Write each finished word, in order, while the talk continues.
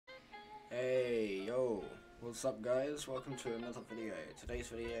What's up guys, welcome to another video. Today's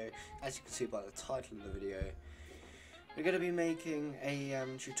video, as you can see by the title of the video, we're going to be making a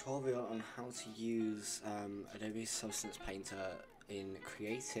tutorial on how to use Adobe Substance Painter in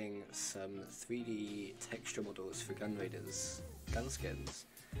creating some 3D texture models for gun skins.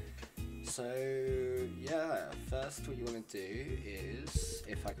 So yeah, first what you want to do is,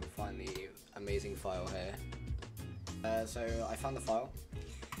 if I can find the amazing file here, so I found the file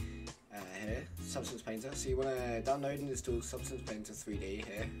here, Substance Painter. So you want to download and install Substance Painter 3D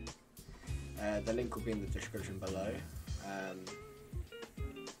here. The link will be in the description below.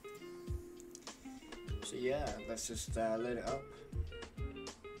 So yeah, let's just load it up.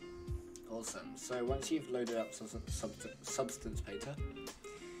 Awesome. So once you've loaded up Substance Painter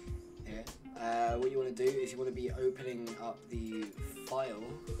here, what you want to do is you want to be opening up the file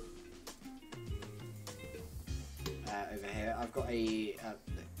over here. I've got a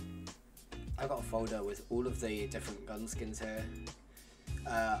folder with all of the different gun skins here.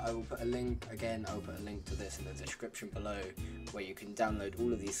 I will put a link to this in the description below, where you can download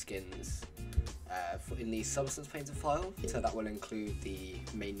all of these skins in the Substance Painter file. So that will include the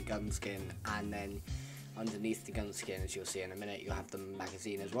main gun skin, and then underneath the gun skin, as you'll see in a minute, you'll have the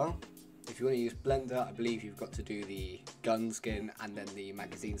magazine as well. If you want to use Blender, I believe you've got to do the gun skin and then the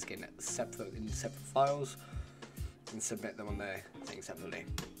magazine skin in separate files and submit them on the thing separately.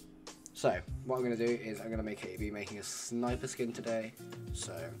 So what I'm going to do is I'm going to be making a sniper skin today.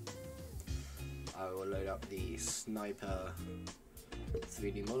 So I will load up the sniper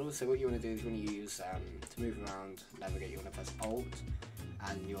 3D model. So what you want to do is, when you use to move around, navigate, you want to press Alt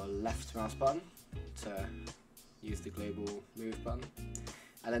and your left mouse button to use the global move button,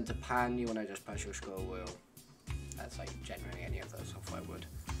 and then to pan you want to just press your scroll wheel. That's like generally any of the software would.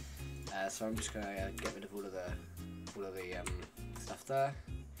 So I'm just going to get rid of all of the stuff there.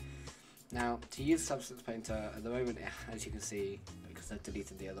 Now, to use Substance Painter, at the moment, as you can see, because I've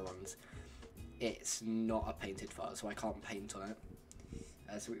deleted the other ones, it's not a painted file, so I can't paint on it.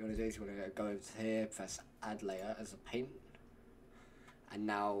 So what you want to do is you want to go over to here, press Add Layer as a paint, and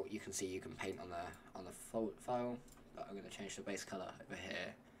now you can see you can paint on the file, but I'm going to change the base color over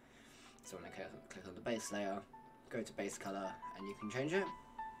here. So when I click on the base layer, go to base color, and you can change it.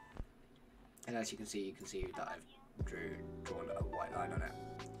 And as you can see that I've drawn a white line on it.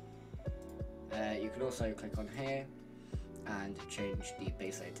 You can also click on here and change the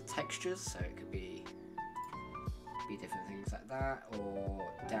base layer to textures, so it could be different things like that. Or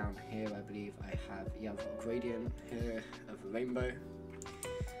down here, I believe I've got a gradient here of a rainbow,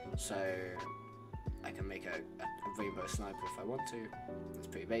 so I can make a rainbow sniper if I want to. It's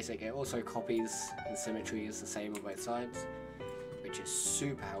pretty basic. It also copies the symmetry is the same on both sides, which is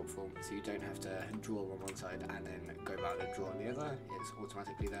super helpful, so you don't have to draw on one side and then go back and draw on the other. It's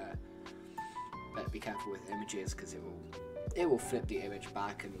automatically there. But be careful with images, because it will flip the image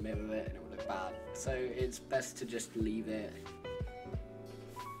back and mirror it, and it will look bad. So it's best to just leave it.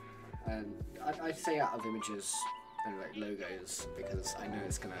 And I'd say out of images and like logos, because I know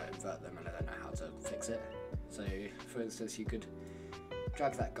it's gonna invert them and I don't know how to fix it. So for instance, you could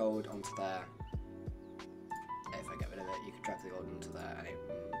drag that gold onto there. If I get rid of it, you could drag the gold onto there, and it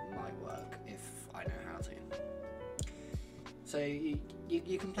might work if I know how to. So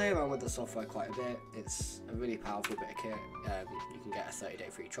you can play around with the software quite a bit. It's a really powerful bit of kit. You can get a 30-day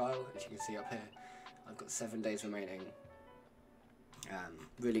free trial, as you can see up here. I've got 7 days remaining.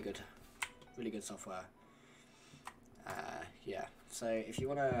 Really good software. Yeah. So if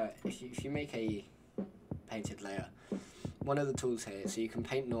you make a painted layer, one of the tools here, so you can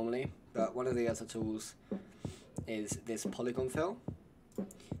paint normally, but one of the other tools is this polygon fill.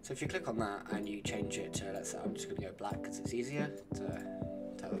 So if you click on that and you change it to, let's say I'm just going to go black because it's easier to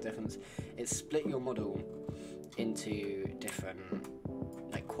tell the difference, it's split your model into different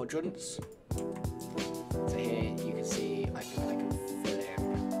like quadrants. So here you can see I can fill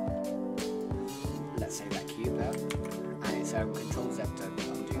in, let's say that cube there, and it's Control Z to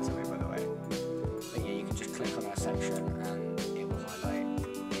undo something, by the way. But yeah, you can just click on a section and it will highlight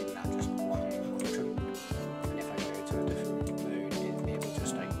in that just one quadrant. And if I go to a different mode, it will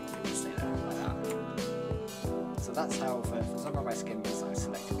just stay there like that. So that's how for some of my skins I've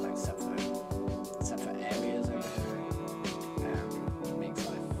selected like separate areas over here. It makes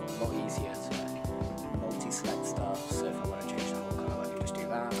life a lot easier to multi-select stuff. So if I want to change the whole colour, I can just do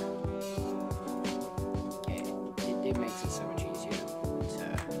that. It makes it so much easier to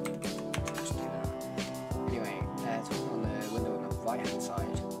just do that. Anyway, talking on the window on the right hand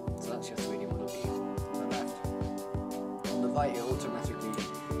side, so that's your 3D model view on the left. On the right, it automatically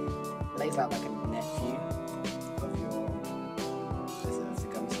lays out like a net view of the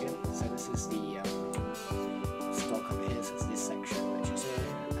gun skin. So this is the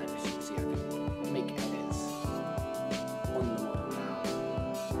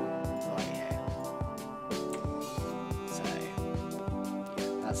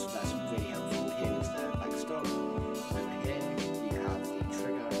that's really helpful. Here is the backstop. Over here you have the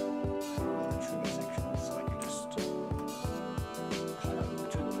trigger, the trigger section, so I can just highlight all the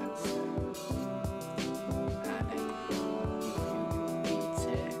trigger bits. And then you beads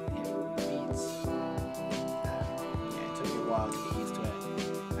here all the beads. Yeah, it took me a while to get used to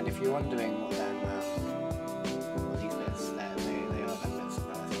it. And if you're wondering what them these bits, they are them bits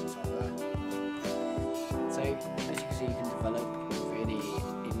inside there. So as you can see, you can develop really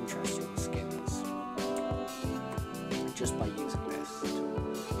interesting skins just by using this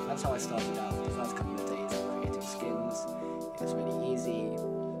tool. That's how I started out for the first couple of days of creating skins. It's really easy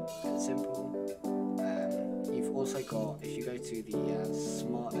and simple. You've also got, if you go to the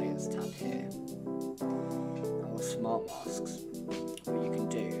Smart Layers tab here, or Smart Masks, what you can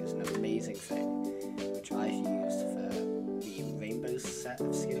do is an amazing thing, which I've used for the rainbow set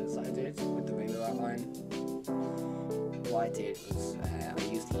of skins that I did with the rainbow outline. What I did was I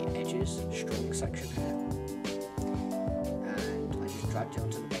used the edges strong section here, and I just dragged it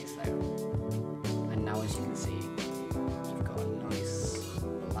onto the base layer, and now as you can see, you've got a nice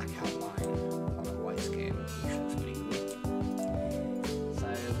black outline on a white skin, which looks really cool. So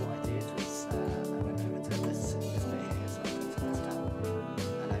what I did was I went over to this bit here, so I went to this tab,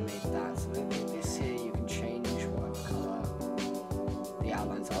 and I made that, so that this here you can change whatever colour the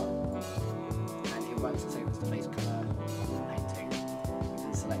outlines are, and it works the same as the base colour painting. You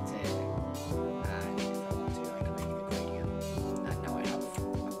can select it, and if I want to, I can make it a gradient, and now I have a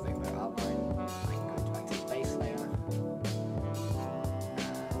rainbow outline. I can go back to the base layer, and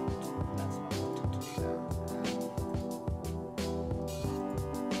that's what I wanted to do now.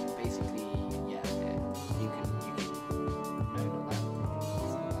 Basically, yeah, you can no, not that.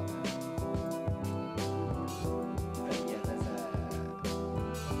 But yeah, there's a, I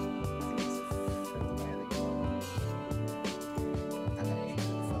think it's a fill layer that you want. And then if you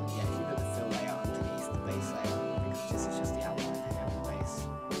put the fill layer underneath the base layer, because this is just the outline here of the base,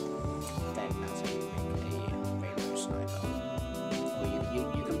 then that's how you make a rainbow sniper. Or you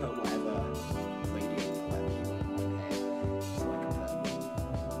can put whatever gradient, whatever you want on here. So I can put,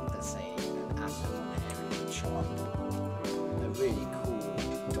 let's say, an atom on here, and it would show up a really cool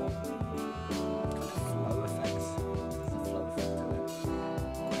dot kind of flow effects. There's a flow effect to it.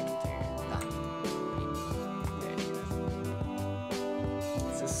 Or I can do that. Really good.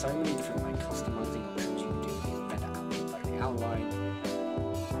 So there's so many different like customizing options you can do with these red outline, like the outline. You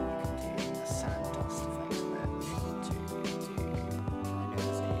can do a sand dust effect on it if you want to. I know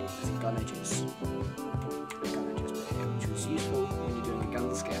there's a gun edges bit here, which was useful when you're doing a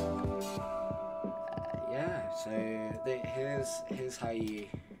gun skin. Yeah, so here's how you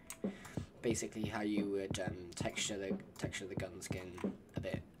basically how you would texture the gun skin a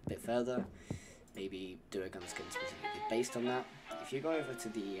bit further. Maybe do a gun skin specifically based on that. If you go over to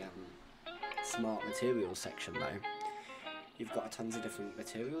the Smart Materials section though, you've got tons of different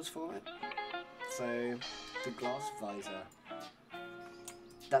materials for it. So the glass visor,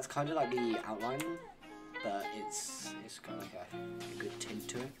 that's kind of like the outline, but it's got like a good tint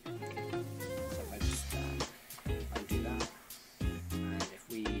to it. So if I just undo that, and if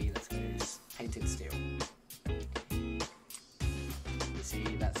let's go painted steel, you see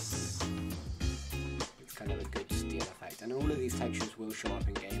it's kind of a good steel effect, and all of these textures will show up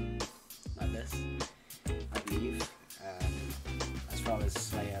in game like this, I believe. As far as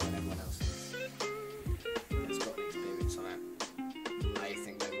Slayer and everyone else has got an experience on it, I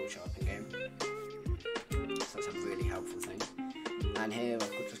think they will show up in game. So that's a really helpful thing. And here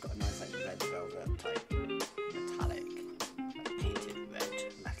I've just got a nice like red velvet type metallic, like painted red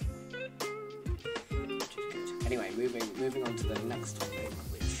metal, which is good. Anyway, moving on to the next topic,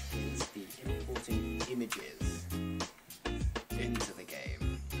 which is the importing images into the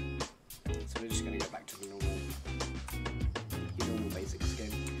game. So we're just going to go back to the normal basic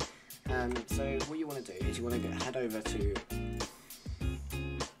skin. So what you want to do is you want to head over to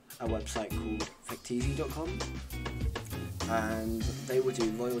a website called Vecteezy.com, and they will do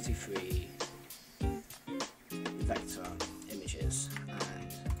royalty-free vector images,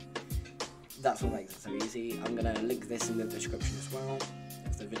 and that's what makes it so easy. I'm going to link this in the description as well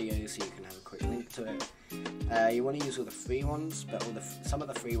of the video, so you can have a quick link to it. You want to use all the free ones, but some of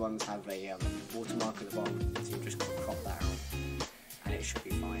the free ones have a watermark at the bottom, so you've just got to crop that out, and it should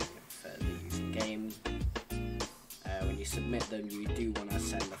be fine for the use in game. When you submit them, you do want to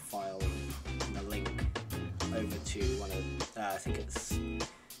send the file and the link over to one of, I think it's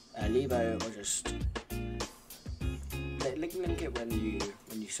Lebo, or just link it when you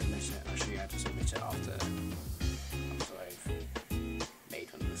submit it. I'll show you how to submit it after I've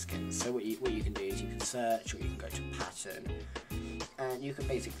made one of the skins. So what you can do is you can search, or you can go to pattern, and you can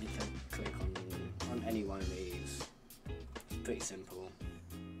basically click on any one of these. It's pretty simple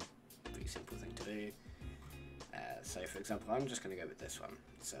thing to do. So for example, I'm just going to go with this one.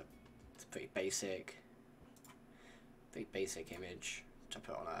 It's a pretty basic image to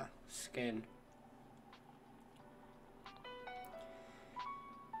put on a skin.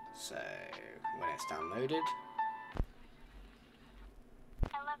 So when it's downloaded,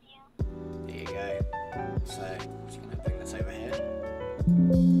 I love you. there you go. So just going to bring this over here,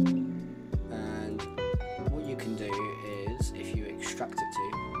 and what you can do is, if you extract it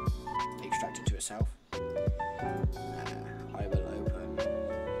to itself, I will open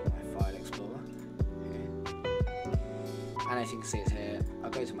my file explorer here, and as you can see it's here. I'll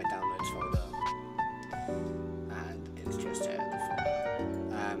go to my downloads folder, and it's just here, the folder.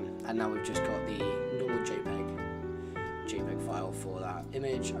 And now we've just got the normal JPEG file for that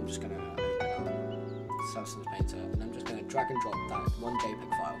image. I'm just going to open up Substance Painter, and I'm just going to drag and drop that one JPEG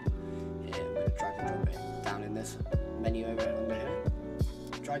file here. I'm going to drag and drop it down in this menu over under here.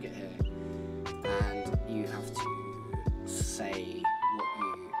 Drag it here, and you have to say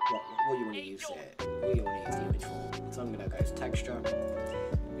what you want to use it, what you want to use the image for. So I'm going to go to texture. I'm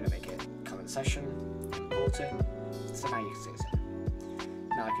going to make it current session, import it. So now you can see it's here.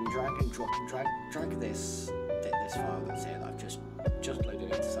 Now I can drag and drag this file that's here that I've just loaded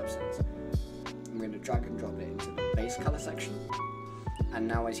into Substance. I'm going to drag and drop it into the base color section, and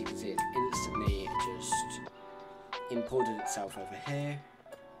now as you can see, it's instantly just imported itself over here,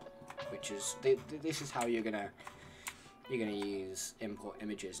 which is this is how you're gonna use import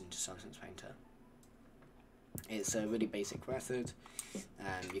images into Substance Painter. It's a really basic method,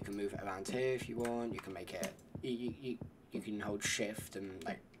 and you can move it around here if you want. You can make it you can hold shift and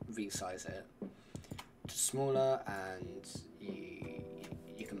like resize it to smaller, and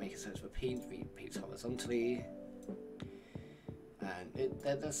you can make it so it repeats horizontally, and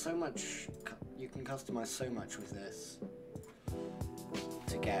there's so much you can customize so much with this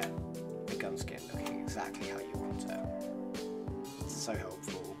to get the gun skin looking exactly how you want it. It's so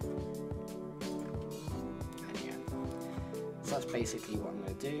helpful. And yeah, so that's basically what I'm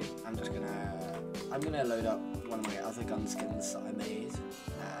going to do. I'm gonna load up one of my other gun skins that I made,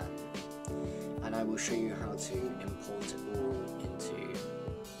 and I will show you how to import it all into.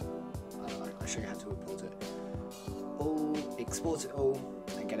 I'll show you how to import it all, export it all,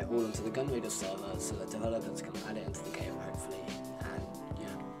 and get it all onto the Gunreader server so that developers can add it into the game, hopefully. And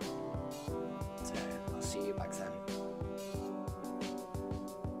yeah, so I'll see you back then.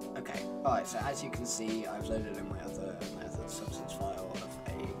 Okay, alright, so as you can see, I've loaded in my other Substance file of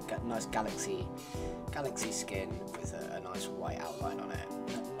a nice galaxy skin with a nice white outline on it.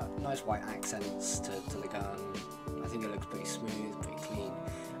 Nice white accents to the gun. I think it looks pretty smooth, pretty clean.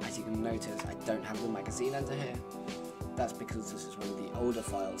 As you can notice, I don't have the magazine under here. That's because this is one of the older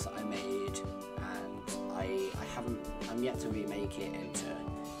files that I made, and I'm yet to remake it into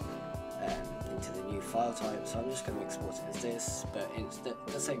the new file type, so I'm just going to export it as this, but it's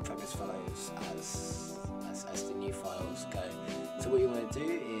the same premise follows as the new files go. So what you want to do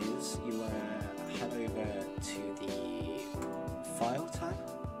is you want to head over to the file tab.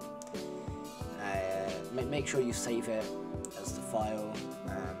 Make sure you save it as the file,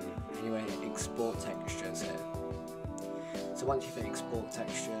 and you want to export textures here. So once you've export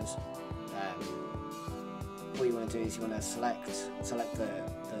textures, what you want to do is you want to select the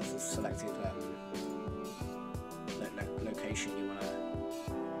selected location you want to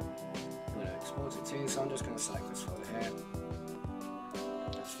export it to. So I'm just going to select this folder here.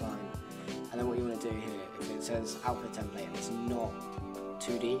 That's fine. And then what you want to do here, if it says output template and it's not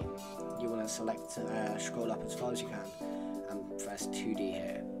 2D, you want to select, scroll up as far as you can, and press 2D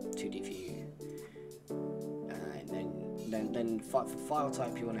here, 2D view. And then for file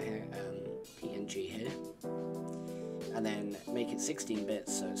type, you want to hit PNG here, and then make it 16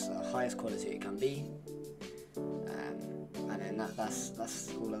 bits, so it's the highest quality it can be. And then that's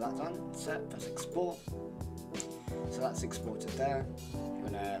all of that done. Set, press export. So that's exported there. You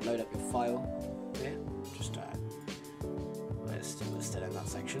want to load up your file here. Just we're still in that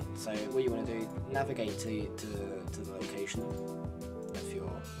section. So what you want to do, navigate to the location of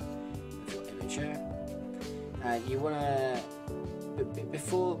your image here. You want to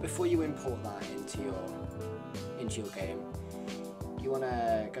before you import that into your game, you want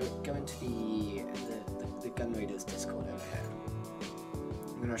to go into the Gunreader's Discord over here.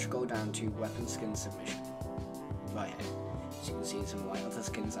 I'm going to scroll down to Weapon Skin Submission right here, so you can see some of my other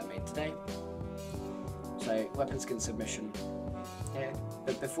skins I made today. So Weapon Skin Submission here,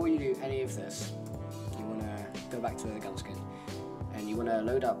 but before you do any of this, you want to go back to the gun skin, and you want to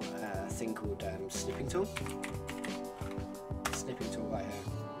load up a thing called snipping tool. snipping tool right here,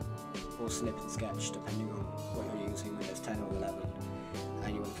 or snip and sketch depending on what you're using, whether it's 10 or 11.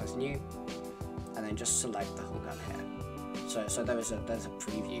 And you want to press new, and then just select the whole gun here. So there's a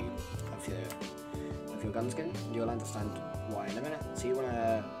preview of your gun skin. You'll understand why in a minute. So you want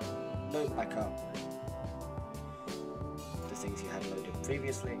to load back up the things you had loaded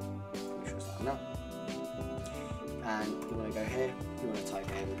previously. Make sure it's that enough. And you want to go here. You want to type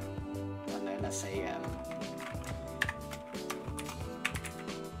in, I don't know, let's say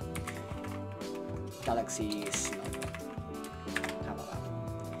Galaxy Sniper. How about that?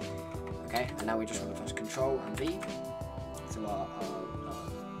 Okay, and now we just want to press Control and V. So our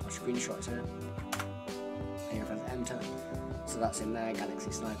screenshot is here. And you press Enter. So that's in there,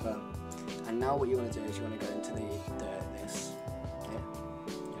 Galaxy Sniper. And now what you want to do is you want to go into this here.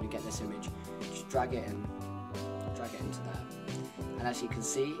 You want to get this image, just drag it in, drag it into there. And as you can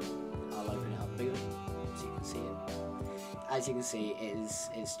see, I'll open it up bigger so you can see it. As you can see,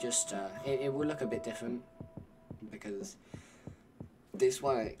 it's just it will look a bit different because this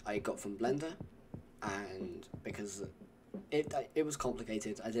one I got from Blender, and because it was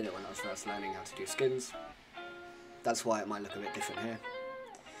complicated. I did it when I was first learning how to do skins. That's why it might look a bit different here.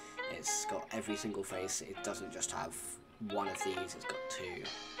 It's got every single face. It doesn't just have one of these. It's got two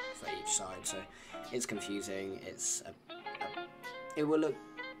for each side. So it's confusing. It will look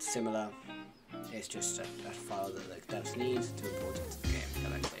similar. It's just a file that the devs need to import it to the game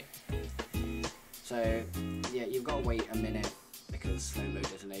directly. So yeah, you've got to wait a minute because slow mode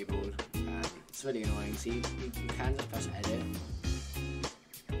is enabled. It's really annoying. So you can just press edit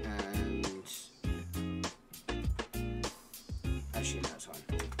and actually no, it's fine.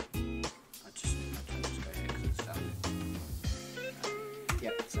 I'll just go here because it's done.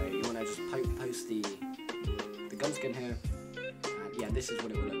 Yep. So you want to just post the gun skin here. And yeah, this is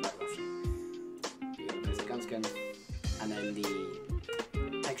what it will look like roughly. You want to post the gun skin and then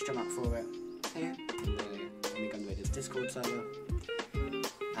the texture map for it here on the Gun Raiders Discord server.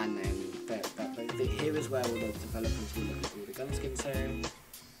 And then here is where all the developers will look at all the gun skins here,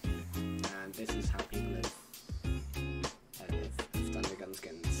 and this is how people have done the gun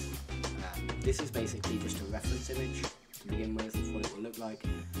skins. This is basically just a reference image to begin with of what it will look like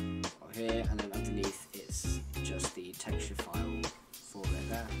here, and then underneath it's just the texture file for it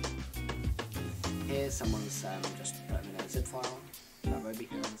there. Here someone's just put them in a zip file, that way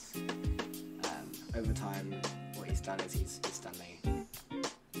because over time what he's done is he's done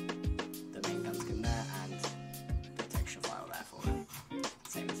the main gun skin there and the texture file there for it,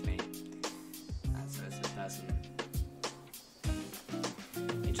 same as me, and so it's this person.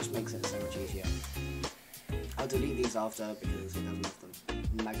 It just makes it so much easier. I'll delete these after because it doesn't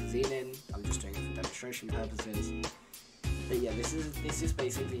have the magazine in. I'm just doing it for demonstration purposes. But yeah, this is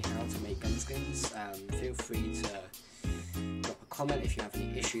basically how to make gun skins. Feel free to drop a comment if you have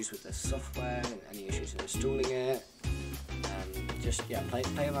any issues with the software, any issues in installing it. Just yeah, play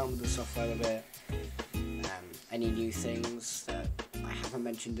around with the software a bit. Any new things that I haven't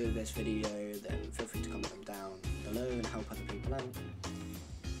mentioned in this video, then feel free to comment them down below and help other people out.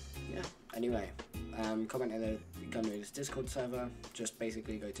 Yeah. Anyway, comment in the Gun Raiders Discord server. Just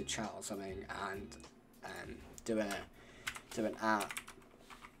basically go to chat or something and do an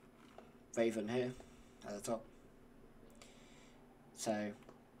 @Raven here at the top. So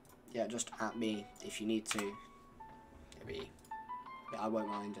yeah, just @ me if you need to. I won't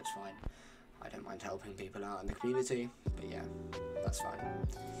mind, it's fine. I don't mind helping people out in the community, but yeah, that's fine.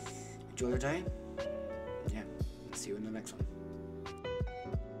 Enjoy your day. Yeah, see you in the next one.